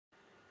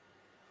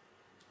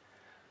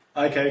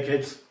Okay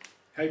kids,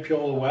 hope you're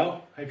all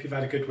well, hope you've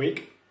had a good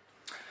week.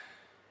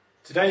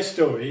 Today's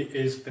story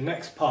is the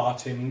next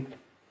part in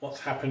what's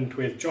happened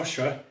with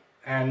Joshua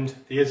and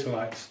the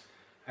Israelites,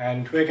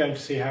 and we're going to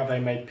see how they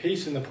made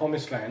peace in the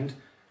promised land,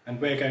 and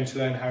we're going to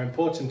learn how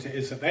important it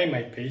is that they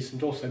made peace,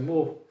 and also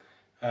more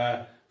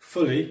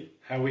fully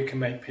how we can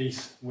make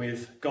peace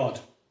with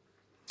God.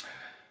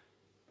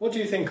 What do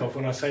you think of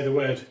when I say the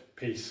word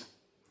peace?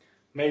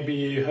 Maybe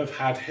you have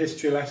had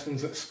history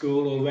lessons at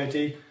school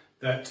already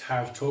that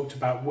have talked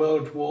about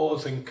world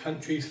wars and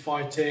countries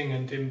fighting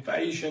and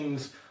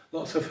invasions,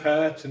 lots of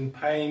hurt and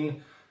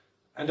pain,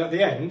 and at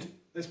the end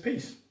there's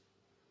peace.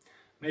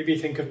 Maybe you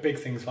think of big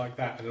things like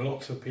that and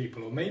lots of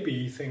people, or maybe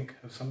you think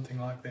of something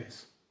like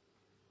this.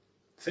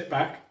 Sit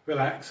back,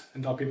 relax,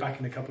 and I'll be back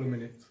in a couple of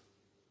minutes.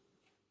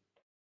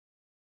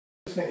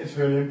 I think it's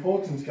really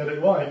important to get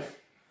it right.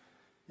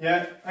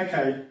 Yeah,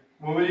 okay.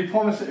 Well, will you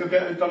promise that you'll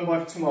get it done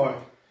by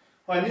tomorrow?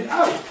 I need...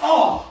 Ow!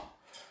 Oh!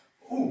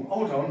 Oh,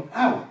 hold on.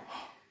 Ow!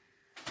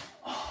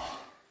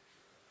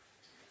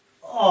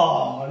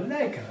 Oh,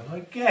 Lego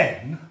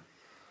again?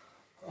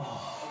 Oh,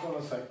 hold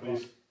on a sec,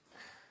 please.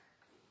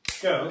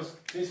 Girls,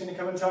 please can you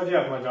come and tidy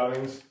up, my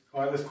darlings?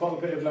 Right, there's quite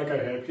a bit of Lego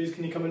here. Please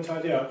can you come and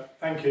tidy up?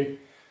 Thank you.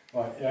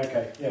 Right, yeah,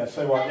 okay. Yeah,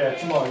 so what? Yeah,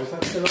 tomorrow. Is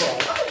that still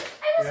alright? I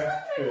was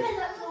Yeah, wondering good. where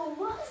that all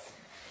was.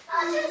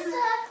 I just,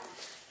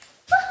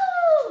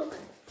 woohoo!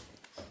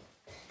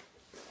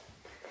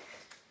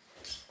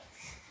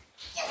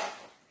 Yes!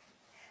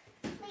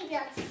 Maybe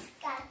I'll just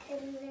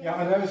Yeah,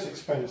 I know it's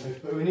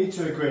expensive, but we need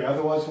to agree,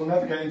 otherwise we'll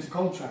never get into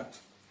contract.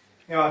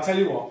 Yeah, I'll tell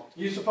you what,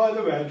 you supply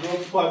the red, you'll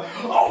supply...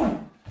 Oh!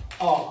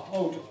 Oh,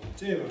 hold on,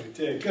 dear, oh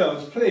dear.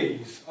 Girls,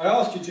 please, I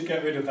asked you to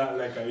get rid of that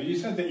Lego. You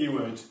said that you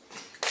would.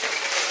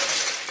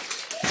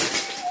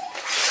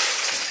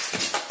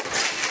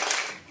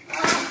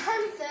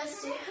 I'm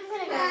thirsty. I'm going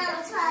to go and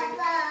get something.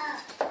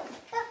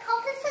 But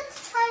Papa said to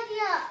tidy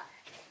up.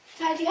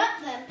 Tidy up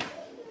then?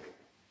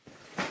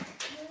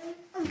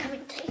 I'm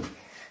coming too.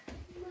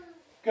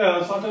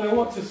 Girls, I don't know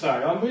what to say.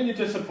 I'm really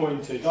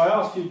disappointed. I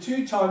asked you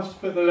 2 times to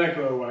put the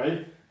Lego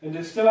away, and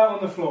it's still out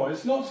on the floor.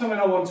 It's not something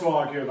I want to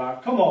argue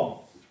about. Come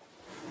on.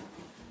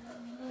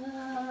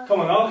 Come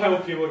on, I'll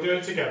help you. We'll do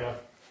it together.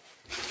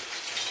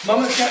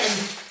 Mama's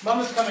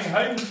coming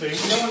home soon. We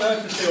don't want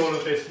her to see all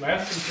of this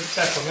mess and to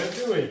step on it,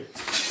 do we?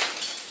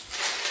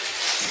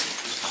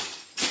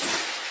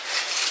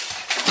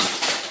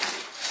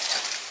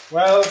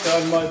 Well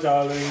done, my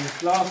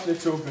darlings. Last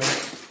little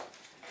bit.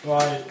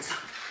 Right.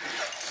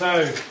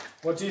 So,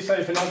 what do you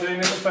say for not doing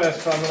it the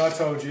first time when I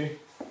told you?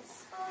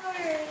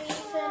 Sorry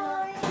for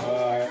not.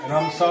 Alright, and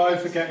I'm sorry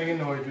for getting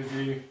annoyed with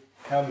you.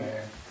 Come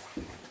here.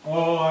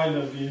 Oh, I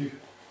love you.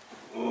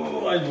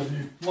 Oh, I love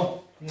you.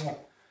 Mwah, mwah.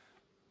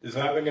 Does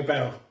that ring a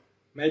bell?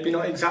 Maybe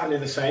not exactly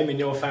the same in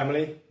your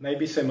family,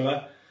 maybe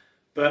similar,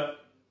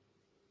 but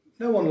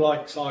no one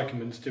likes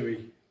arguments, do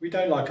we? We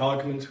don't like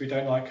arguments, we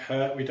don't like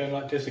hurt, we don't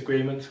like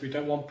disagreements, we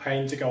don't want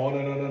pain to go on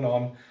and on and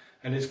on,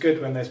 and it's good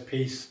when there's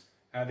peace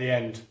at the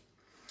end.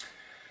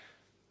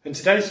 And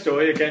today's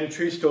story, again,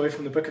 true story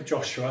from the book of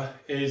Joshua,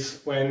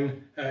 is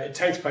when it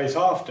takes place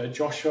after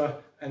Joshua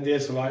and the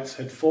Israelites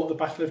had fought the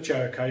Battle of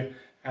Jericho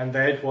and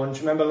they had won. Do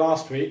you remember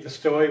last week the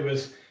story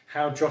was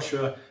how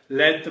Joshua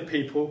led the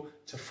people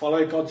to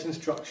follow God's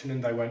instruction,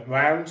 and they went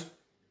round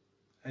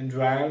and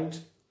round,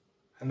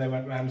 and they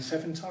went round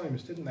 7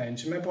 times, didn't they? And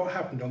do you remember what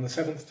happened on the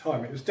 7th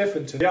time? It was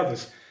different to the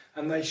others.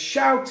 And they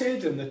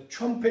shouted and the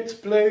trumpets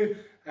blew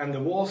and the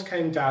walls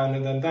came down,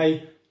 and then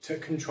they took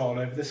control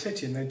over the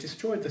city and they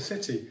destroyed the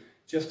city,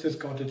 just as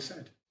God had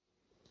said.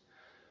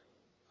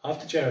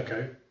 After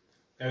Jericho,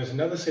 there was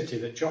another city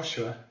that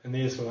Joshua and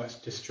the Israelites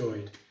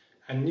destroyed,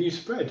 and news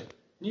spread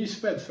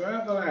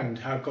throughout the land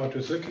how God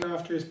was looking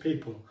after his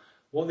people,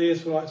 what the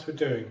Israelites were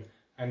doing,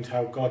 and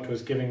how God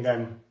was giving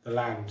them the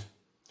land.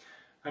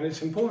 And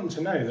it's important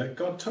to know that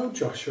God told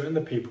Joshua and the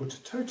people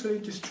to totally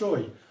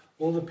destroy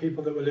all the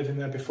people that were living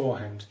there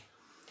beforehand,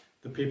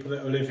 the people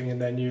that were living in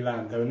their new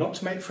land. They were not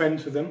to make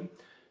friends with them.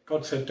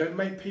 God said, don't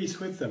make peace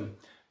with them,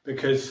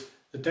 because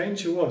the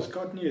danger was,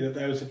 God knew that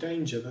there was a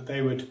danger that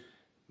they would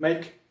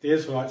make the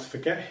Israelites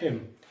forget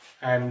him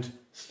and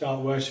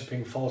start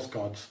worshipping false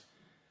gods.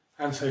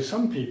 And so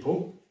some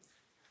people,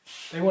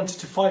 they wanted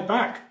to fight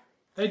back.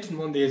 They didn't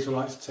want the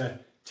Israelites to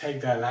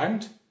take their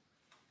land,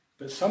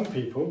 but some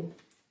people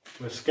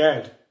were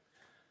scared.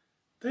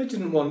 They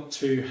didn't want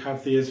to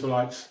have the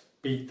Israelites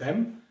beat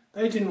them.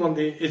 They didn't want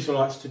the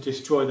Israelites to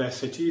destroy their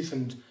cities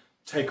and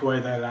take away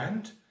their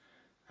land.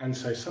 And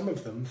so some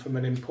of them from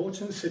an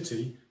important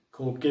city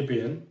called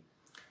Gibeon,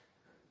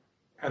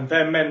 and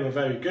their men were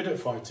very good at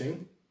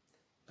fighting,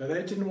 but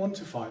they didn't want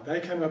to fight.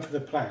 They came up with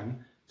a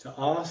plan to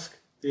ask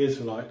the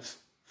Israelites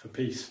for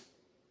peace.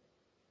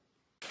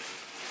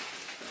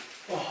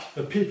 Oh,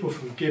 the people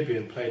from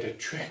Gibeon played a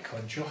trick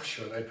on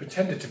Joshua. They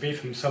pretended to be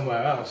from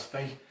somewhere else.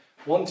 They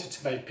wanted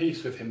to make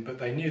peace with him, but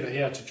they knew that he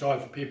had to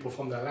drive the people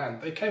from their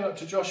land. They came up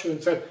to Joshua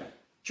and said,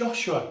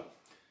 Joshua,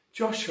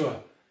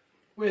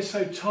 we're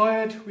so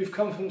tired. We've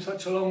come from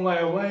such a long way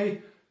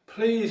away.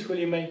 Please, will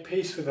you make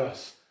peace with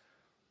us?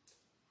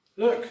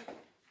 Look,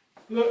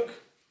 look,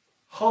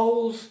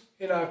 holes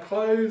in our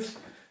clothes,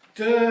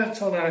 dirt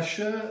on our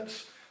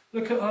shirts.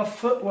 Look at our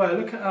footwear,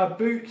 look at our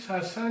boots,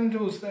 our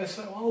sandals, they're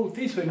so old.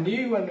 These were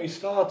new when we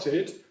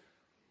started.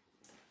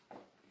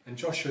 And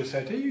Joshua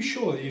said, are you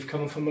sure that you've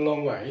come from a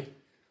long way?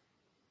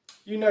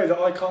 You know that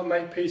I can't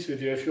make peace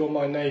with you if you're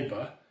my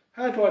neighbour.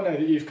 How do I know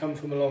that you've come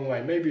from a long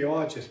way? Maybe you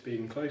are just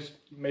being close,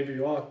 maybe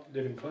you are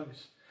living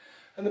close.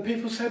 And the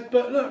people said,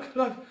 but look,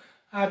 look,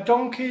 our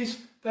donkeys,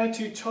 they're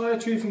too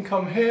tired to even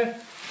come here.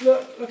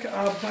 Look at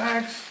our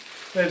bags.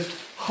 There's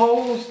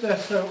holes, they're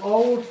so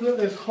old. Look,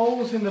 there's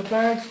holes in the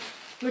bags.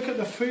 Look at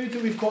the food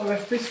that we've got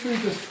left. This food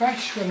was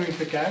fresh when we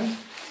began.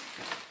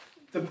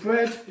 The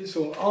bread is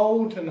all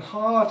old and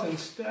hard and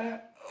stale.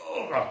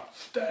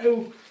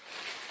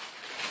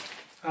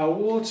 Our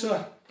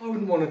water, I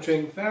wouldn't want to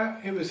drink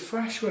that. It was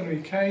fresh when we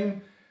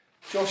came.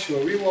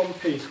 Joshua, we want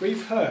peace.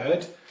 We've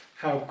heard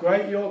how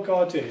great your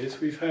God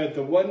is. We've heard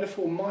the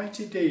wonderful,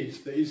 mighty deeds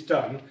that he's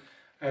done.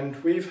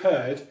 And we've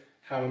heard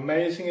how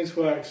amazing his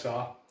works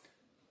are.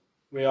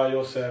 We are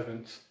your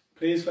servants.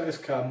 Please let us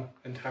come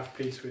and have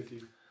peace with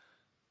you.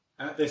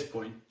 At this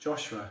point,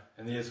 Joshua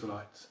and the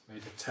Israelites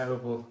made a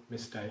terrible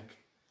mistake.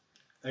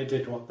 They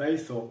did what they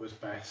thought was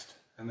best,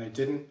 and they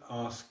didn't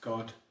ask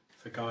God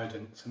for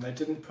guidance, and they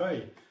didn't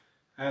pray.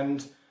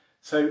 And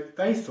so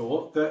they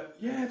thought that,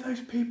 yeah,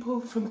 those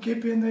people from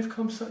Gibeon, they've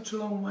come such a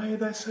long way,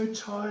 they're so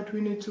tired, we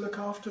need to look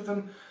after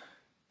them.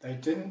 They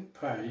didn't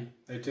pray,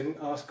 they didn't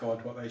ask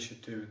God what they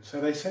should do. And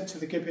so they said to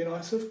the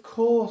Gibeonites, of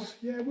course,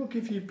 yeah, we'll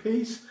give you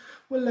peace,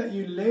 we'll let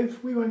you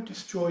live, we won't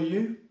destroy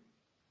you.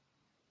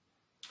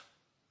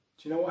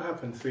 Do you know what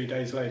happened 3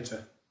 days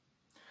later?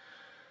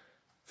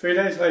 3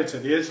 days later,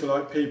 the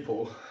Israelite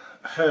people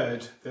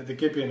heard that the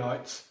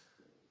Gibeonites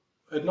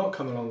had not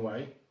come a long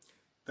way.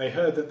 They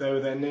heard that they were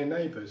their near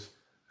neighbours,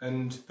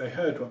 and they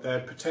heard what they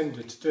had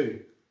pretended to do.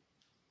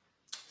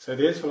 So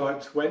the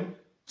Israelites went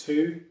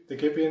to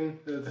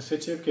the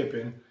city of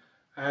Gibeon,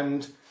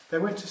 and they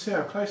went to see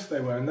how close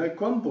they were, and they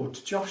grumbled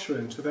to Joshua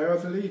and to their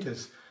other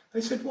leaders. They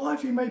said, why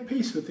have you made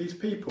peace with these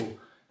people?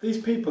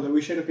 These people that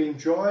we should have been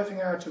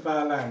driving out of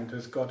our land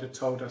as God had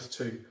told us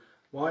to.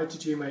 Why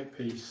did you make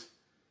peace?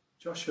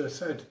 Joshua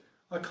said,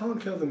 I can't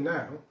kill them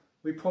now.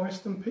 We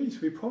promised them peace.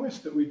 We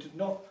promised that we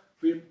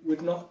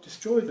would not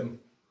destroy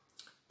them.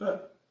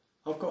 But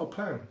I've got a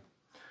plan.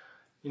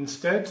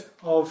 Instead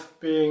of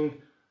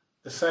being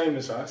the same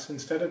as us,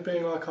 instead of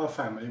being like our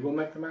family, we'll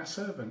make them our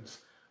servants.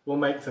 We'll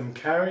make them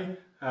carry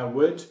our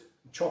wood,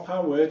 chop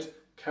our wood,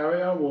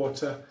 carry our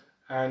water,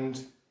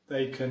 and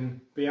they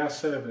can be our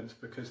servants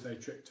because they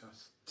tricked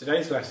us.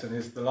 Today's lesson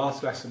is the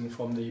last lesson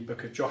from the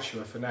book of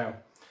Joshua for now.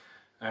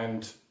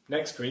 And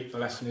next week the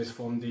lesson is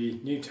from the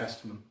New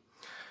Testament.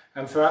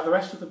 And throughout the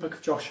rest of the book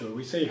of Joshua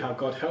we see how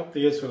God helped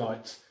the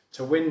Israelites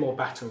to win more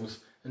battles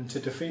and to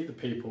defeat the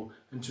people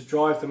and to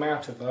drive them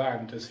out of the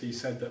land as he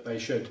said that they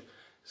should,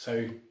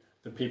 so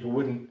the people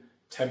wouldn't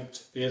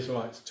tempt the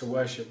Israelites to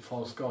worship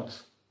false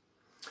gods.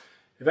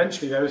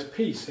 Eventually there was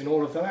peace in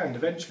all of the land.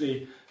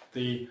 Eventually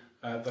the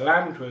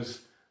land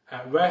was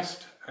at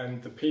rest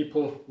and the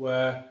people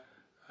were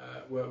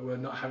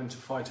not having to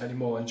fight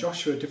anymore. And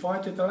Joshua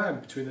divided the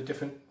land between the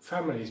different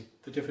families,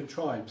 the different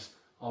tribes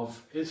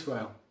of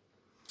Israel.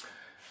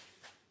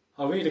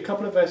 I'll read a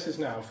couple of verses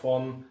now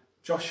from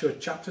Joshua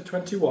chapter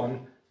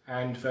 21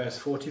 and verse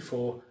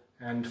 44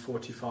 and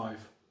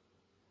 45.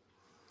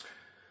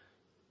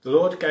 The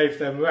Lord gave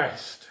them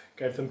rest,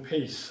 gave them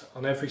peace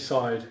on every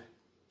side,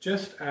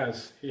 just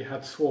as he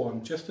had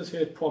sworn, just as he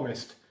had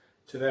promised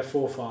to their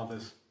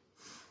forefathers.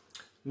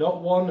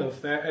 Not one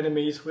of their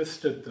enemies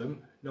withstood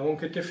them, no one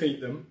could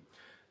defeat them.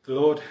 The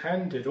Lord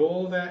handed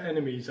all their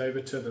enemies over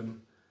to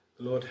them.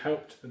 The Lord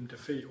helped them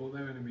defeat all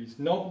their enemies.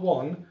 Not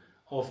one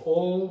of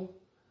all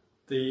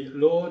the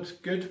Lord's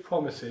good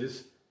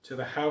promises to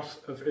the house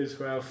of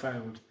Israel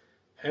failed.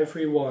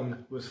 Every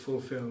one was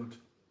fulfilled.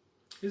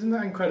 Isn't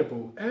that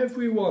incredible?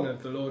 Every one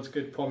of the Lord's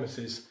good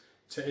promises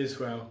to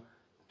Israel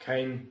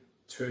came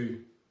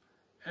true.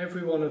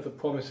 Every one of the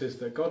promises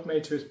that God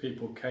made to his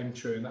people came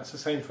true, and that's the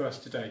same for us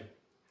today.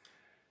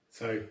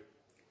 So,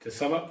 to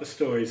sum up the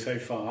story so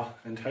far,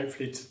 and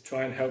hopefully to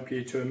try and help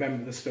you to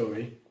remember the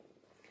story,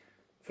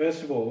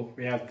 first of all,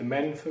 we had the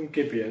men from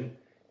Gibeon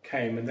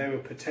came and they were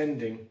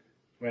pretending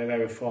where they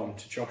were from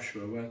to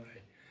Joshua, weren't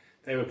they?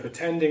 They were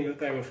pretending that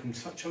they were from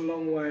such a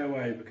long way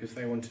away because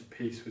they wanted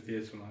peace with the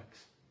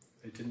Israelites.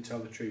 They didn't tell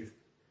the truth.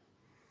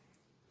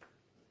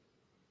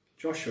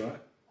 Joshua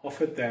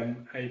offered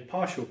them a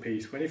partial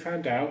peace. When he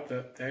found out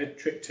that they had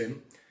tricked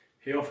him,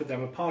 he offered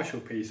them a partial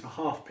peace, a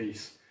half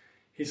peace.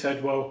 He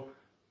said, well,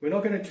 we're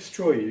not going to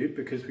destroy you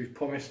because we've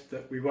promised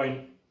that we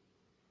won't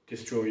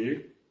destroy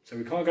you, so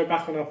we can't go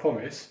back on our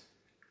promise,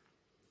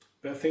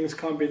 but things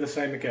can't be the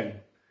same again.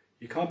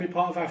 You can't be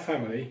part of our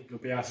family, you'll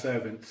be our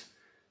servants.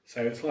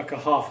 So it's like a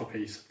half a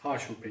peace, a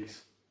partial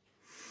peace.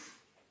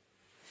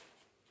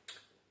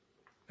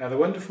 Now the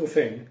wonderful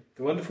thing,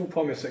 the wonderful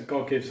promise that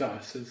God gives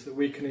us is that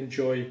we can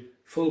enjoy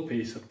full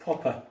peace, a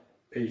proper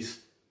peace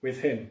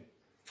with him.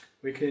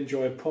 We can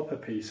enjoy a proper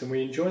peace, and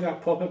we enjoy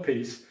that proper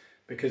peace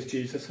because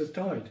Jesus has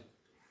died.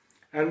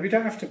 And we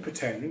don't have to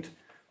pretend.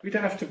 We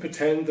don't have to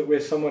pretend that we're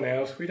someone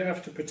else. We don't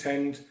have to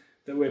pretend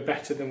that we're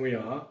better than we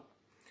are.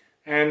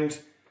 And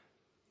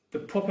the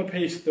proper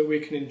peace that we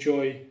can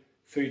enjoy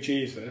through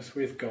Jesus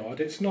with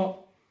God, it's not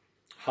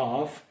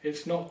half.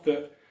 It's not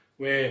that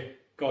we're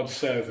God's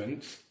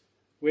servants.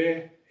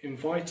 We're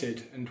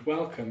invited and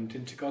welcomed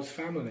into God's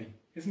family.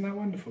 Isn't that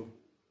wonderful?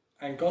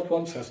 And God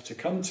wants us to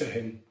come to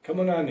him,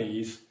 come on our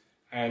knees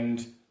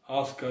and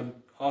ask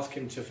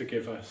him to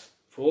forgive us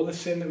for all the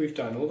sin that we've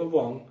done, all the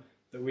wrong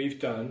that we've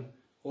done,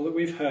 all that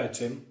we've hurt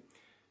him.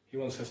 He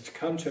wants us to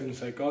come to him and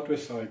say, God, we're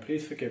sorry,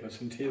 please forgive us.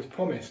 And he has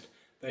promised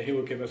that he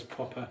will give us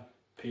proper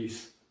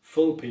peace,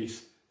 full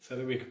peace, so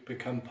that we can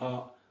become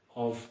part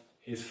of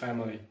his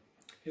family.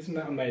 Isn't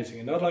that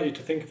amazing? And I'd like you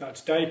to think of that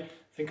today,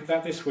 think of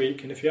that this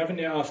week. And if you haven't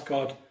yet asked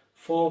God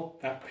for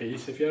that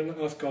peace, if you haven't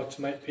asked God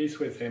to make peace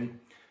with him,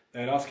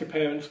 then ask your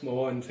parents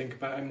more and think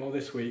about him more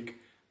this week,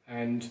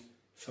 and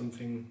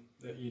something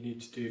that you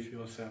need to do for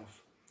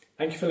yourself.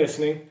 Thank you for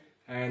listening,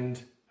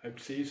 and hope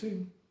to see you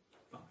soon.